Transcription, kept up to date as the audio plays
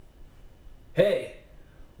Hey,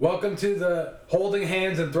 welcome to the Holding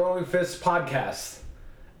Hands and Throwing Fists podcast.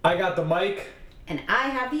 I got the mic, And I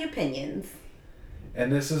have the opinions.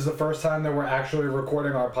 and this is the first time that we're actually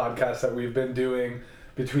recording our podcast that we've been doing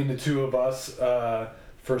between the two of us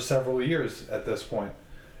for several years at this point.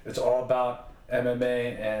 It's all about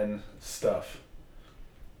MMA and stuff.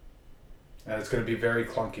 And it's going to be very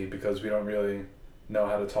clunky because we don't really know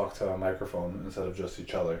how to talk to a microphone instead of just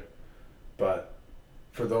each other. But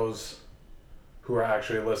for those who are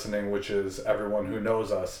actually listening, which is everyone who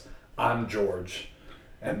knows us, I'm George,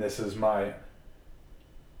 and this is my...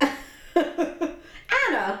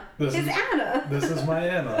 Anna! This It's is- Anna! This is my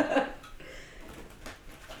Anna.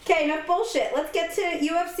 Okay, enough bullshit. Let's get to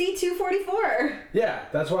UFC 244. Yeah,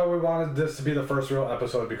 that's why we wanted this to be the first real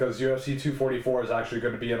episode, because UFC 244 is actually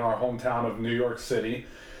going to be in our hometown of New York City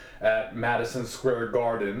at Madison Square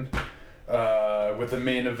Garden with the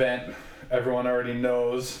main event everyone already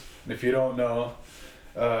knows. And if you don't know,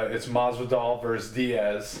 it's Masvidal versus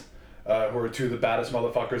Diaz, who are two of the baddest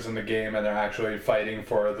motherfuckers in the game, and they're actually fighting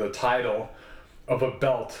for the title of a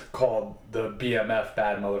belt called the BMF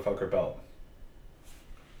Bad Motherfucker Belt.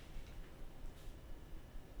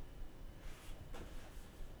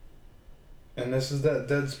 And this is that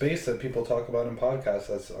dead space that people talk about in podcasts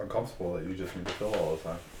that's uncomfortable, that you just need to fill all the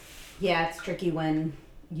time. Yeah, it's tricky when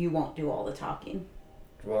you won't do all the talking.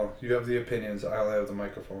 Well, you have the opinions, I only have the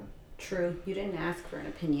microphone. True. You didn't ask for an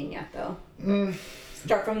opinion yet, though.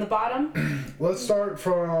 Start from the bottom? Let's start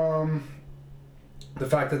from the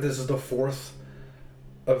fact that this is the fourth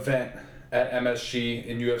event at MSG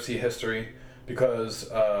in UFC history,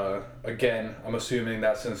 because, again, I'm assuming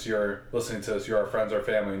that since you're listening to this, you're our friends or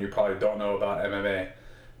family, and you probably don't know about MMA,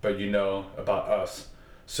 but you know about us.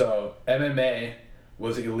 So, MMA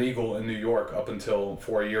was illegal in New York up until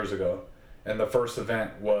 4 years ago, and the first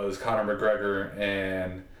event was Conor McGregor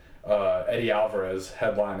and Eddie Alvarez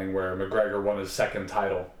headlining, where McGregor won his second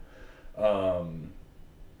title,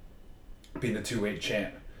 being the 2-weight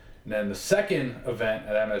champ. And then the second event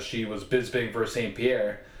at MSG was Bisping versus St.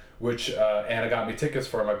 Pierre, which Anna got me tickets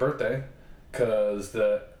for my birthday, because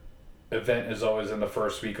the event is always in the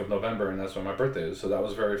first week of November, and that's when my birthday is, so that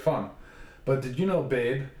was very fun. But did you know,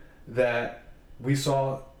 babe, that we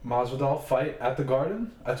saw Masvidal fight at the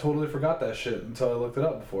Garden? I totally forgot that shit until I looked it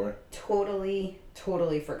up before. Totally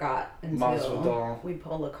forgot until Masvidal. we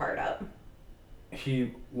pull the card up.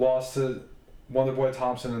 He lost to Wonderboy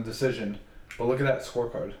Thompson in decision, but look at that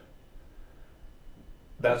scorecard.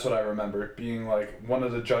 That's what I remember, being like one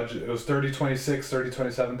of the judges. It was 30-26,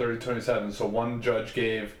 30-27, 30-27. So one judge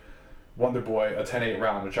gave Wonderboy a 10-8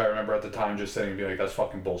 round, which I remember at the time just sitting and being like, that's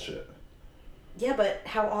fucking bullshit. Yeah, but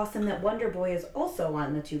how awesome that Wonder Boy is also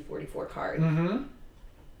on the 244 card.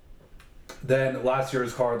 Then last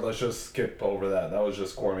year's card, let's just skip over that. That was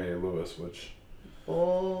just Cormier Lewis, which...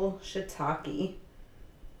 Bullshitaki.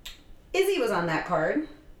 Izzy was on that card.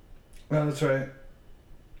 No, that's right.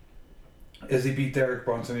 Izzy beat Derek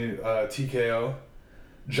Brunson, TKO.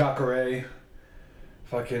 Jacare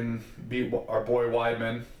fucking beat our boy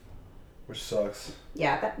Weidman, which sucks.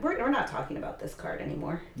 Yeah, we're not talking about this card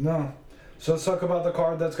anymore. No. So let's talk about the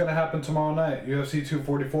card that's going to happen tomorrow night, UFC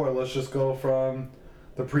 244. Let's just go from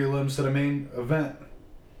the prelims to the main event.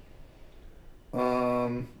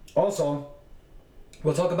 Also,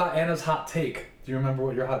 we'll talk about Anna's hot take. Do you remember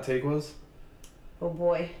what your hot take was? Oh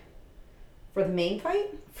boy. For the main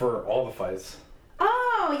fight? For all the fights.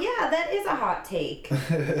 Oh, yeah, that is a hot take.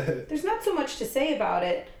 There's not so much to say about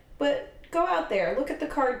it, but go out there, look at the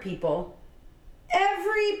card, people.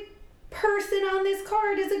 Every person on this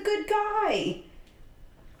card is a good guy.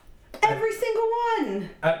 Every single one.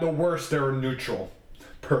 At the worst, they're a neutral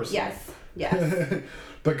person. Yes.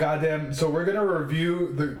 But goddamn, so we're gonna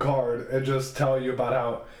review the card and just tell you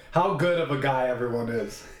about how good of a guy everyone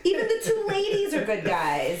is. Even the two ladies are good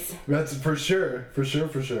guys. That's for sure.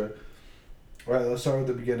 All right, let's start with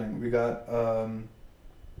the beginning. We got, I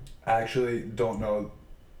actually don't know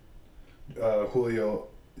Julio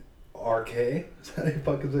RK, is that how you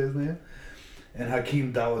fucking say his name? And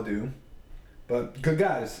Hakeem Dawodu. But good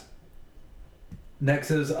guys.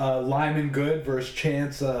 Next is Lyman Good versus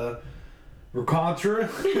Chance Rencontre.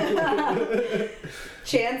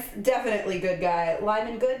 Chance, definitely good guy.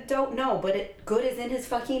 Lyman Good, don't know, but good is in his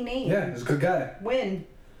fucking name. Yeah, he's a good guy. Win.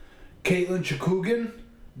 Caitlin Chookagian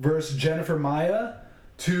versus Jennifer Maia.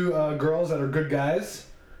 Two girls that are good guys.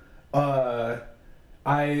 I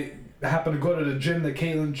happen to go to the gym that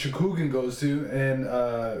Caitlin Chookagian goes to, and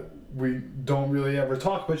we don't really ever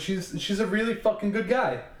talk, but she's a really fucking good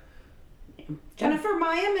guy. Jennifer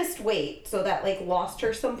Maia missed weight, so that lost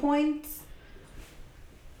her some points.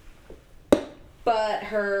 But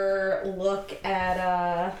her look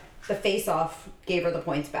at the face-off gave her the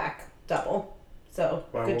points back double. So,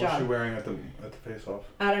 Wow, good what job. was she wearing at the face-off?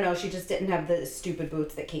 I don't know. She just didn't have the stupid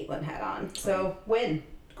boots that Caitlyn had on. So, win.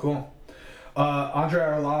 Cool. Andrei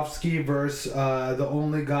Arlovsky versus the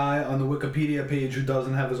only guy on the Wikipedia page who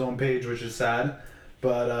doesn't have his own page, which is sad.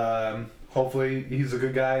 But hopefully he's a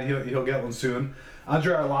good guy. He'll get one soon.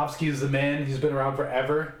 Andrei Arlovsky is the man. He's been around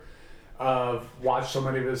forever. Watched so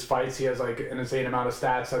many of his fights. He has like an insane amount of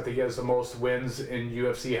stats. I think he has the most wins in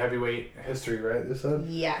UFC heavyweight history, right? They said.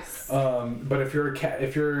 Yes. But if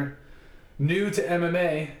you're new to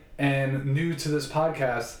MMA and new to this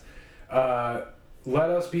podcast,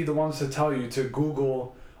 let us be the ones to tell you to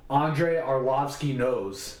Google Andrei Arlovsky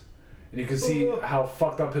nose, and you can see how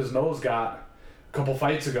fucked up his nose got a couple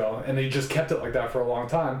fights ago, and he just kept it like that for a long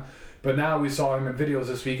time. But now we saw him in videos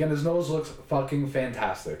this week, and his nose looks fucking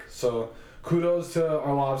fantastic. So kudos to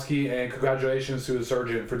Arlovsky, and congratulations to his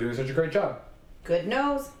surgeon for doing such a great job. Good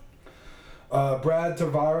nose. Brad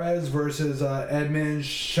Tavares versus Edmund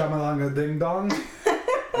Shamalanga Ding Dong.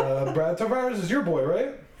 Brad Tavares is your boy,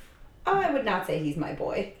 right? I would not say he's my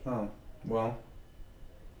boy. Oh, well.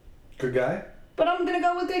 Good guy? But I'm going to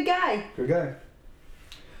go with good guy. Good guy.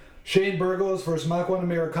 Shane Burgos versus Makwan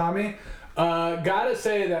Murakami. Gotta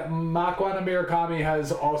say that Makwan Murakami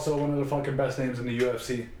has also one of the fucking best names in the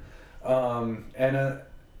UFC. Anna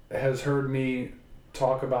has heard me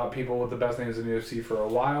talk about people with the best names in the UFC for a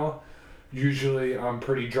while. Usually I'm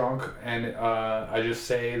pretty drunk and I just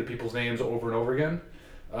say the people's names over and over again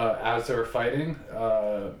as they're fighting.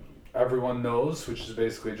 Everyone knows, which is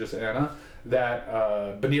basically just Anna, that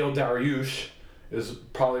Beneil Dariush is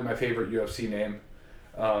probably my favorite UFC name.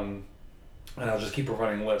 And I'll just keep a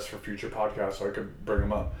running list for future podcasts so I could bring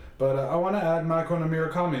them up. But I want to add Makwan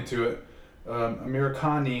Murakami to it.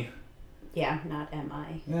 Murakami. Yeah, not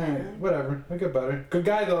M-I. Yeah, whatever. I get better. Good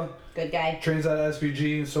guy, though. Good guy. Trains at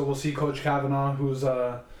SBG, so we'll see Coach Kavanaugh, who's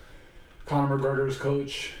Conor McGregor's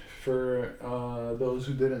coach, for those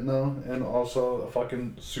who didn't know, and also a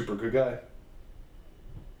fucking super good guy.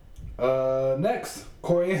 Next,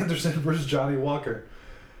 Corey Anderson versus Johnny Walker.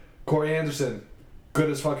 Corey Anderson, good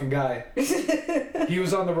as fucking guy. He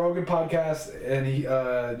was on the Rogan podcast, and he,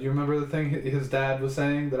 you remember the thing his dad was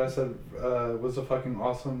saying that I said was a fucking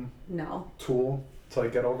awesome tool to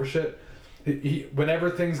like get over shit? He whenever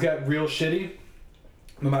things get real shitty,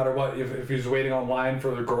 no matter what, if he's waiting online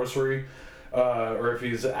for the grocery, or if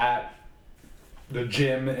he's at the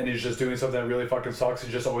gym and he's just doing something that really fucking sucks,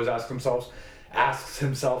 he just always asks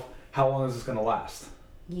himself, how long is this gonna last?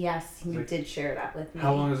 Yes, he did share that with me.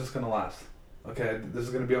 How long is this gonna last? Okay, this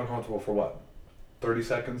is gonna be uncomfortable for what? 30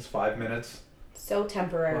 seconds? 5 minutes? So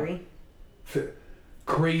temporary.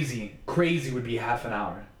 Crazy would be half an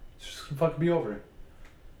hour. It's just gonna fucking be over.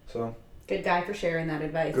 So. Good guy for sharing that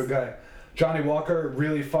advice. Good guy. Johnny Walker,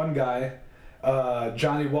 really fun guy.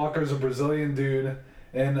 Johnny Walker's a Brazilian dude,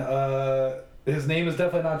 and his name is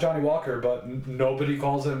definitely not Johnny Walker, but nobody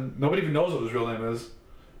even knows what his real name is.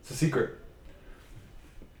 It's a secret.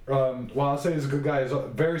 Well, I'll say he's a good guy. He's a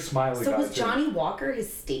very smiley guy. So was Johnny Walker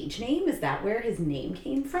his stage name? Is that where his name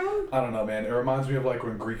came from? I don't know, man. It reminds me of like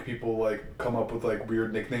when Greek people like come up with like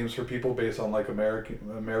weird nicknames for people based on like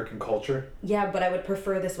American culture. Yeah, but I would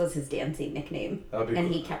prefer this was his dancing nickname. That'd be and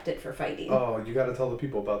cool. He kept it for fighting. Oh, you got to tell the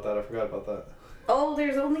people about that. I forgot about that. Oh,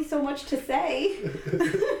 there's only so much to say.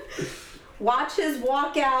 Watch his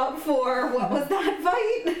walkout for what was that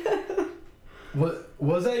fight?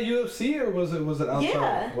 Was that UFC or was it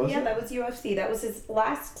outside? Yeah, that was UFC. That was his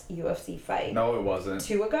last UFC fight. No, it wasn't.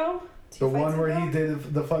 2 ago? The one where he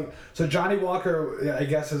did the fight. So Johnny Walker, I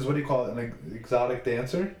guess, is what do you call it? An exotic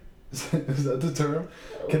dancer? Is that the term?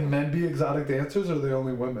 Oh. Can men be exotic dancers, or are they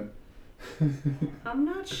only women? I'm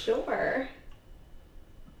not sure.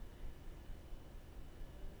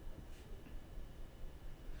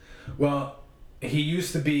 Well, he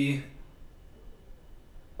used to be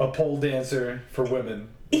a pole dancer for women.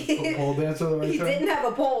 A pole dancer, the right He term? didn't have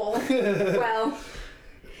a pole. Well.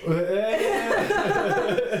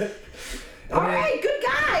 Alright, good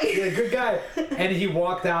guy! Yeah, good guy. And he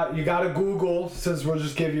walked out. You gotta Google, since we'll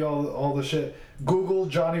just give you all the shit. Google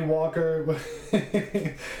Johnny Walker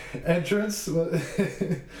entrance.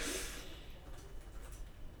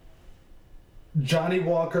 Johnny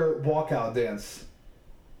Walker walkout dance.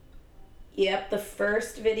 Yep, the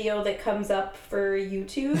first video that comes up for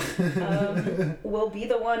YouTube will be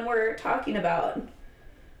the one we're talking about.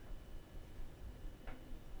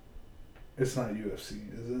 It's not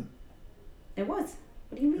UFC, is it? It was.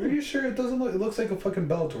 What do you mean? Are you sure? It doesn't look. It looks like a fucking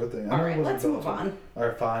Bellator thing. Alright, let's move on.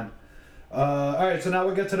 Alright, fine. Alright, so now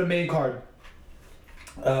we'll get to the main card.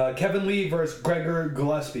 Kevin Lee versus Gregor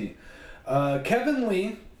Gillespie. Kevin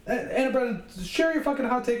Lee, Anna Brennan, share your fucking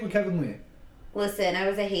hot take with Kevin Lee. Listen, I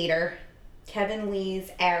was a hater. Kevin Lee's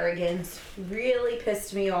arrogance really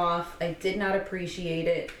pissed me off. I did not appreciate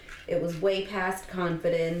it. It was way past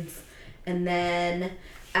confidence. And then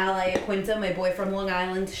Ally Aquinta, my boy from Long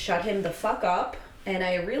Island, shut him the fuck up. And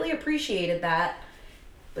I really appreciated that.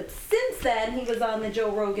 But since then, he was on the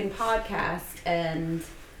Joe Rogan podcast, and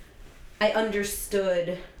I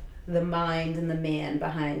understood the mind and the man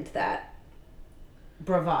behind that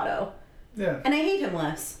bravado. Yeah. And I hate him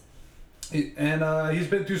less. And he's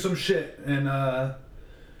been through some shit, and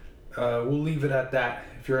we'll leave it at that.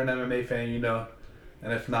 If you're an MMA fan, you know.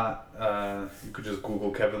 And if not, you could just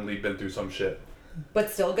Google Kevin Lee been through some shit.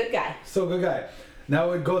 But still a good guy. Still a good guy. Now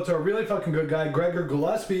we go to a really fucking good guy, Gregor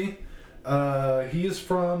Gillespie. He's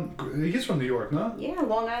from New York, no? Yeah,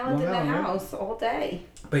 Long Island in the house all day.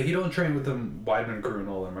 But he don't train with the Weidman crew and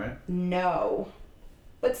all them, right? No.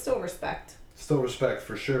 But still respect. Still respect,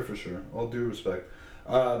 for sure. All due respect.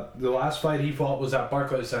 The last fight he fought was at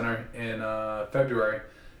Barclays Center in February,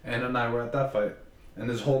 and and I were at that fight. And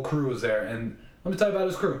his whole crew was there, and let me tell you about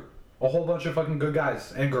his crew. A whole bunch of fucking good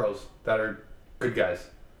guys and girls that are good guys.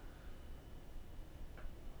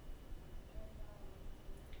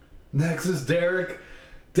 Next is Derek,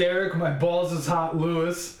 my balls is hot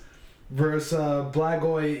Lewis versus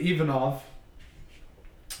Blagoy Ivanov.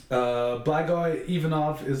 Blagoy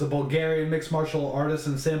Ivanov is a Bulgarian mixed martial artist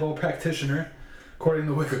and Sambo practitioner, according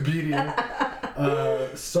to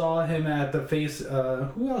Wikipedia. Saw him at the face.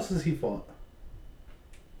 Who else has he fought?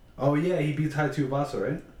 Oh yeah, he beat Tai Tuivasa,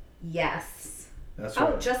 right? Yes. That's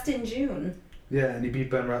right. Oh, just in June. Yeah, and he beat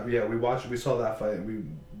Ben. Yeah, we saw that fight.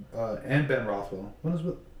 And Ben Rothwell. When is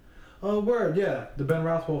it? Oh, word, yeah. The Ben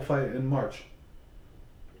Rothwell fight in March.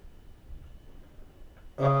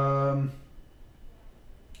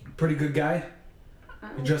 Pretty good guy.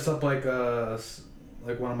 He dressed up like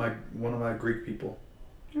one of my Greek people.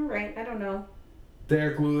 All right, I don't know.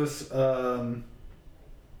 Derek Lewis,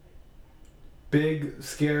 big,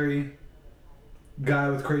 scary guy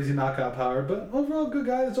with crazy knockout power, but overall good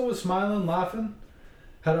guy. He's always smiling, laughing.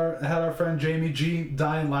 Had our friend Jamie G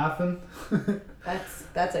dying laughing.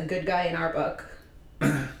 That's a good guy in our book.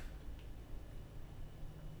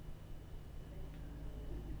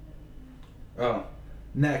 Oh,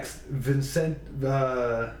 next how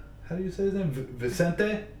do you say his name?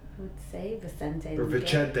 Vicente? Let's say Vicente. Or Luque.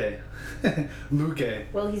 Vicente.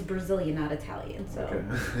 Luque. Well, he's Brazilian, not Italian, so.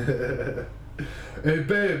 Okay. Hey,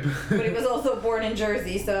 babe. But he was also born in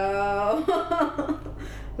Jersey, so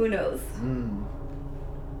who knows?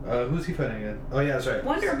 Who's he fighting again? Oh yeah, that's right.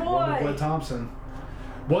 Wonder Boy. Wonder Boy Thompson.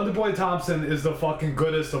 Wonder Boy Thompson is the fucking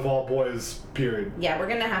goodest of all boys. Period. Yeah, we're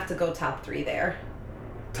gonna have to go top 3 there.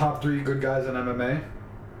 Top 3 good guys in MMA.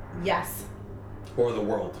 Yes. Or the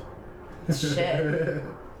world. Shit.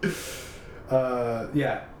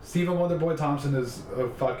 Yeah, Stephen Wonderboy Thompson is a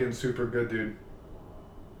fucking super good dude.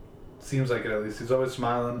 Seems like it, at least. He's always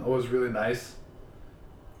smiling, always really nice.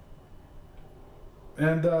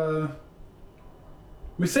 And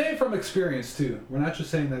we say it from experience too. We're not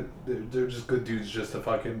just saying that they're just good dudes just to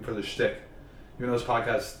fucking for the shtick. Even though this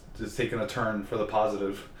podcast is taking a turn for the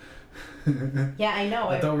positive. Yeah, I know.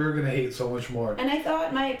 I thought we were gonna hate so much more. And I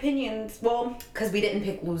thought my opinions, well, because we didn't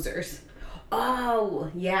pick losers. Oh,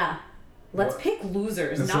 yeah. Let's pick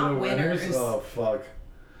losers, Instead not of winners. Oh, fuck.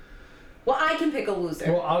 Well, I can pick a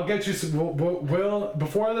loser. Well, I'll get you some. We'll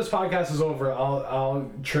before this podcast is over,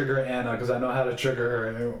 I'll trigger Anna because I know how to trigger her,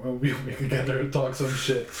 and we can get her to talk some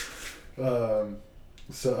shit. But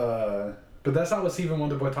that's not what Stephen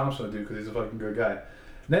Wonderboy Thompson would do because he's a fucking good guy.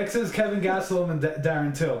 Next is Kevin Gastelum and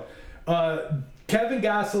Darren Till. Kevin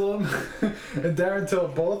Gastelum and Darren Till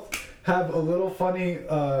both have a little funny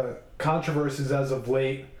controversies as of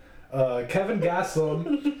late. Kevin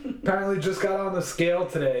Gastelum apparently just got on the scale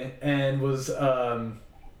today and was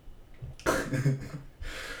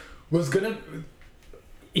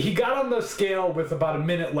he got on the scale with about a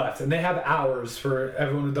minute left, and they have hours for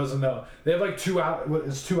everyone who doesn't know. They have like 2 hours.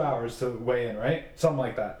 It's 2 hours to weigh in, right? Something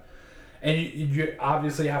like that. And you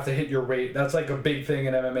obviously have to hit your weight. That's like a big thing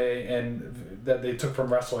in MMA, and that they took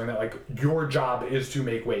from wrestling. That like your job is to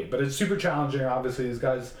make weight, but it's super challenging. Obviously, these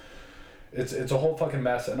guys. It's a whole fucking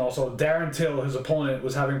mess. And also Darren Till, his opponent,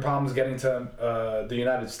 was having problems getting to the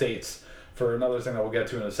United States for another thing that we'll get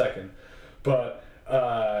to in a second. But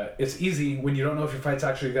it's easy when you don't know if your fight's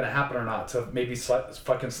actually going to happen or not to maybe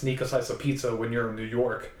fucking sneak a slice of pizza when you're in New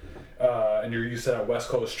York and you're used to that West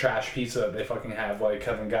Coast trash pizza they fucking have, like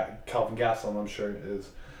Calvin Gastelum, I'm sure it is.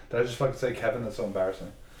 Did I just fucking say Kevin? That's so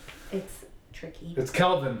embarrassing. It's tricky. It's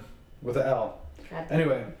Kelvin with an L. God.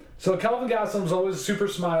 Anyway, so Kelvin Gastelum's always super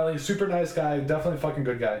smiley, super nice guy, definitely a fucking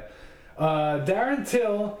good guy. Darren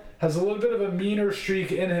Till has a little bit of a meaner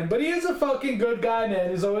streak in him, but he is a fucking good guy,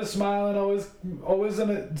 man. He's always smiling, always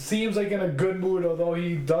seems like in a good mood, although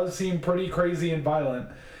he does seem pretty crazy and violent.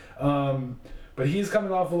 But he's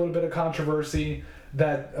coming off a little bit of controversy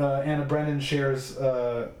that Anna Brennan shares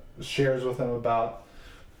with him about.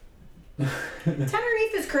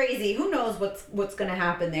 Tenerife is crazy. Who knows what's gonna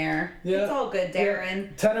happen there? Yeah. It's all good, Darren.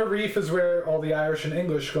 Yeah. Tenerife is where all the Irish and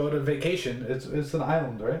English go to vacation. It's an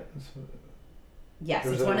island, right? Yes,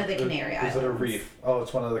 it's one of the Canary Islands. Is it a reef? Oh,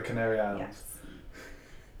 it's one of the Canary Islands.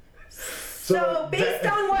 Yes. So based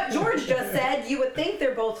on what George just said, you would think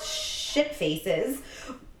they're both shit faces,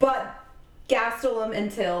 but Gastelum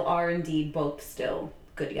and Till are indeed both still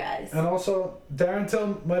good guys. And also, Darren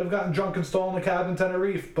Till might have gotten drunk and stolen a cab in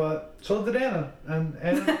Tenerife, but so did Anna. And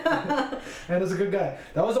Anna's a good guy.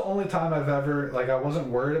 That was the only time I've ever, I wasn't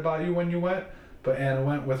worried about you when you went, but Anna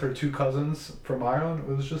went with her 2 cousins from Ireland.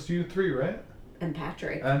 It was just you 3, right? And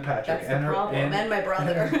Patrick. That's and the problem. And my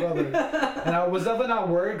brother. And his brother. And I was definitely not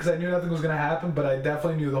worried because I knew nothing was going to happen, but I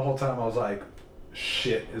definitely knew the whole time I was like,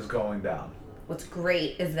 shit is going down. What's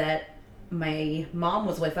great is that my mom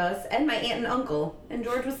was with us and my aunt and uncle, and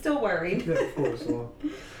George was still worried. Yeah, of course. Well.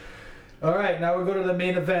 All right, now we go to the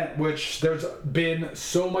main event, which there's been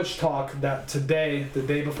so much talk that today, the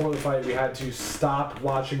day before the fight, we had to stop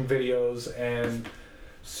watching videos and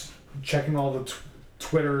checking all the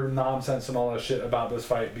Twitter nonsense and all that shit about this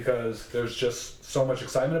fight because there's just so much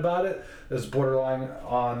excitement about it. There's borderline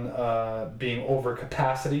on being over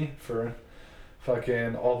capacity for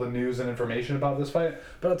fucking all the news and information about this fight.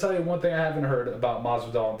 But I'll tell you one thing I haven't heard about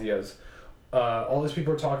Masvidal and Diaz. All these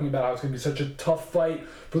people are talking about how it's going to be such a tough fight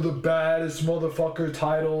for the baddest motherfucker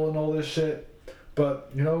title and all this shit. But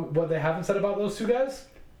you know what they haven't said about those 2 guys?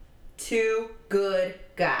 2 good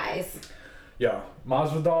guys. Yeah,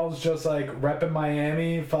 Masvidal's just repping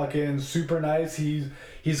Miami, fucking super nice.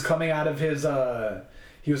 He's coming out of his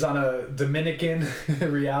he was on a Dominican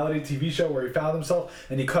reality TV show where he found himself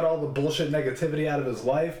and he cut all the bullshit negativity out of his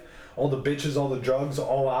life, all the bitches, all the drugs,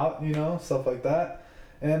 all out, stuff like that.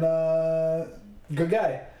 And good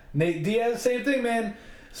guy. Nate Diaz, same thing, man.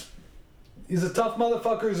 He's a tough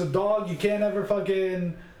motherfucker. He's a dog. You can't ever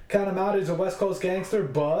fucking count him out. He's a West Coast gangster,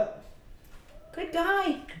 but good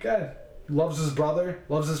guy. Good guy. Loves his brother,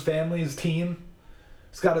 loves his family, his team.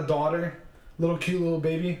 He's got a daughter, cute little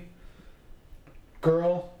baby.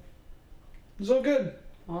 Girl. It's all good.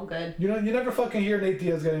 All good. You never fucking hear Nate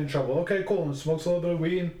Diaz getting in trouble. Okay, cool. And smokes a little bit of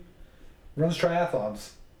weed. Runs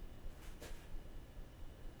triathlons.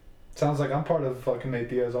 Sounds like I'm part of the fucking Nate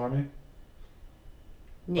Diaz army.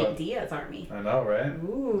 Nate Diaz army. I know, right?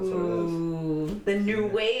 Ooh. The new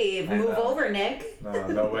wave. Move over, Nick.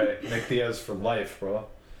 No way. Nick Diaz for life, bro.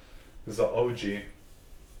 This is the OG.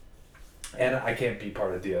 And I can't be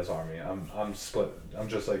part of Diaz army. I'm split. I'm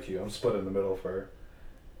just like you. I'm split in the middle for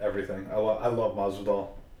everything. I love Masvidal.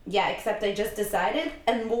 Yeah, except I just decided,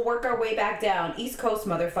 and we'll work our way back down. East Coast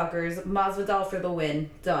motherfuckers. Masvidal for the win.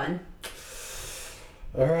 Done.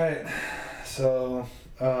 All right. So,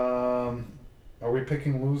 are we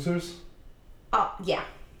picking losers? Oh, yeah.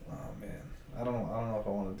 Oh man, I don't know if I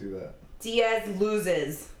want to do that. Diaz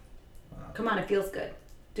loses. Come on, it feels good.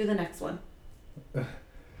 Do the next one.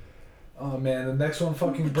 Oh man, the next one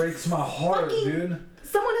fucking breaks my heart, dude.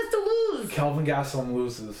 Someone has to lose. Kelvin Gastelum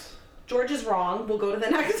loses. George is wrong. We'll go to the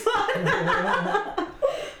next one.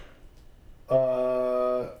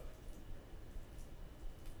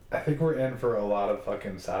 I think we're in for a lot of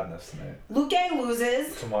fucking sadness tonight. Luque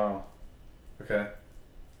loses. Tomorrow. Okay.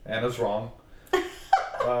 Anna's wrong.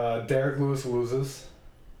 Derek Lewis loses.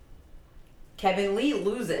 Kevin Lee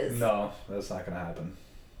loses. No, that's not gonna happen.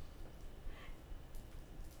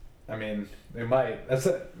 I mean, it might. That's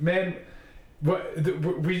it, man.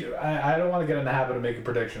 I don't want to get in the habit of making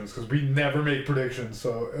predictions because we never make predictions.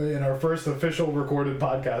 So in our first official recorded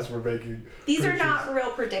podcast, we're making. These are not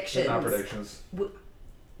real predictions. They're not predictions.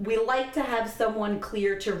 We like to have someone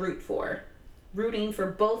clear to root for. Rooting for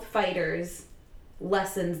both fighters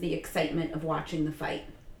lessens the excitement of watching the fight.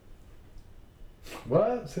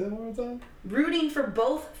 What? Say that one more time? Rooting for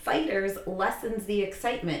both fighters lessens the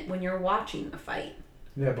excitement when you're watching the fight.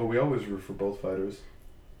 Yeah, but we always root for both fighters.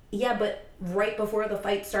 Yeah, but right before the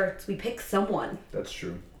fight starts, we pick someone. That's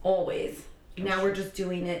true. Always. Now we're just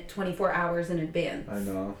doing it 24 hours in advance. I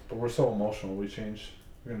know, but we're so emotional. We're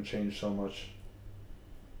gonna change so much.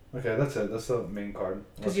 Okay, that's it. That's the main card.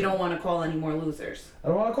 Because you don't want to call any more losers. I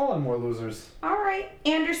don't want to call any more losers. All right.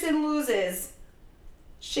 Anderson loses.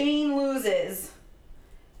 Shane loses.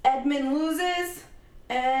 Edmund loses.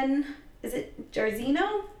 And Is it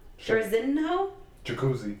Jairzinho? Jairzinho?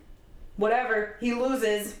 Jacuzzi. Whatever. He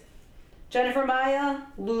loses. Jennifer Maia,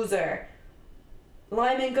 loser.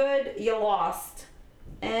 Lyman Good, you lost.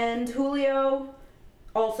 And Julio,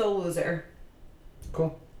 also loser.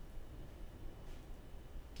 Cool.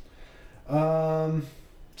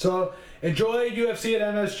 So enjoy UFC at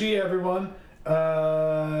MSG, everyone.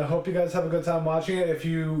 Hope you guys have a good time watching it. If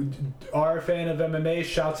you are a fan of MMA,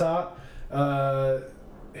 shouts out.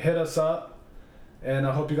 Hit us up. And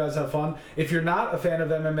I hope you guys have fun. If you're not a fan of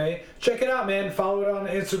MMA, check it out, man. Follow it on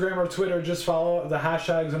Instagram or Twitter. Just follow the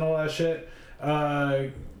hashtags and all that shit.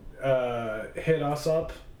 Hit us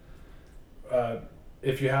up.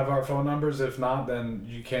 If you have our phone numbers. If not, then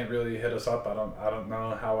you can't really hit us up. I don't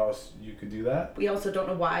know how else you could do that. We also don't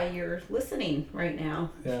know why you're listening right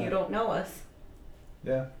now if you don't know us.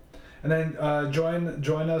 Yeah. And then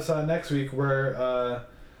join us next week where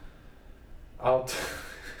I'll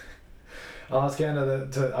ask Anna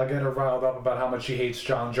I'll get her riled up about how much she hates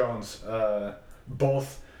John Jones.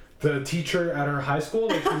 Both the teacher at her high school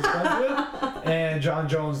that she's friends with, and John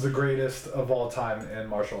Jones, the greatest of all time in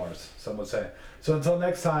martial arts, some would say. So until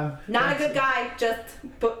next time. Not a good guy.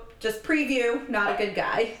 Just preview. Not a good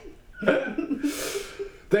guy.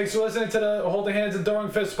 Thanks for listening to the Holding Hands and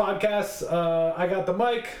Throwing Fists podcast. I got the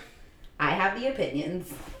mic. I have the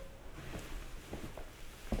opinions.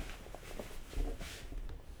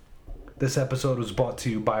 This episode was brought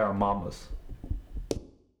to you by our mamas.